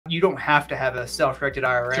you don't have to have a self-directed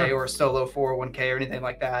IRA Sure. or a solo 401k or anything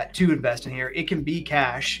like that to invest in here. It can be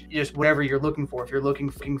cash, just whatever you're looking for. If you're looking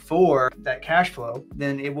for that cash flow,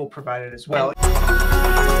 then it will provide it as well.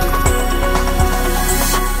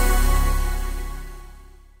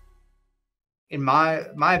 In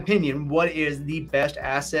my opinion, what is the best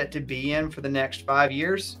asset to be in for the next 5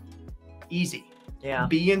 years? Easy. Yeah.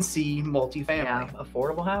 B and C multifamily. Yeah.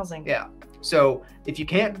 Affordable housing. Yeah. So if you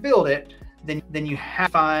can't build it, then you have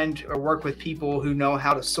to find or work with people who know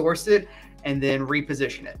how to source it and then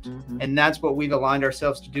reposition it. And that's what we've aligned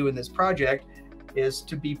ourselves to do in this project, is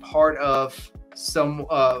to be part of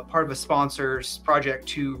a sponsor's project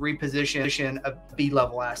to reposition a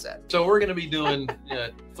B-level asset. So we're going to be doing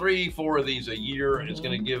 3-4 of these a year, and it's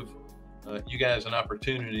going to give you guys an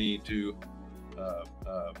opportunity to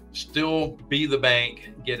still be the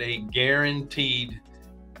bank, get a guaranteed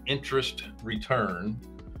interest return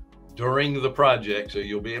during the project. So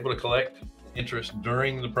you'll be able to collect interest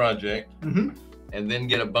during the project, and then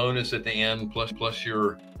get a bonus at the end, plus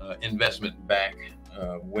your investment back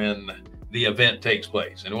when the event takes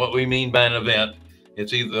place. And what we mean by an event,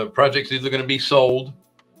 it's either the project's either going to be sold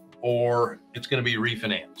or it's going to be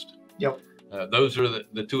refinanced. Yep. Those are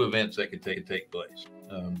the two events that could take place.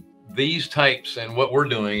 These types, and what we're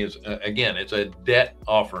doing is again, it's a debt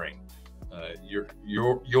offering.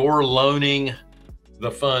 You're loaning the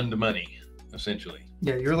fund money, essentially.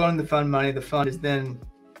 Yeah, you're loaning the fund money. The fund is then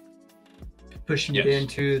pushing it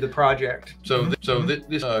into the project. So this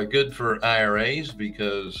is good for IRAs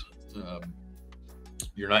because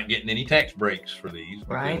you're not getting any tax breaks for these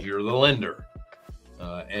because you're the lender.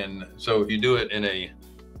 And so if you do it in a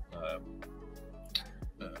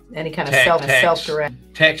any kind of self-direct,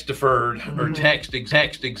 tax deferred or tax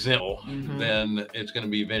exempt, then it's going to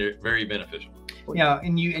be very, very beneficial. Yeah,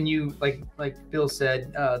 and you like Bill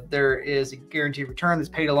said, there is a guaranteed return that's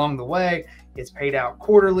paid along the way. It's paid out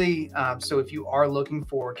quarterly. So if you are looking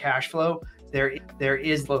for cash flow, there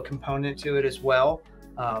is a component to it as well.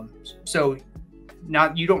 So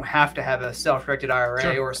you don't have to have a self-directed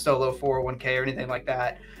IRA or a solo 401k or anything like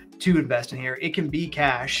that to invest in here. It can be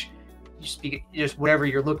cash, just whatever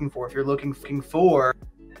you're looking for. If you're looking for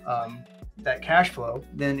that cash flow,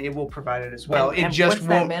 then it will provide it as well. And what's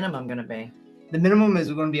that minimum going to be? The minimum is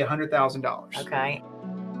going to be $100,000. Okay.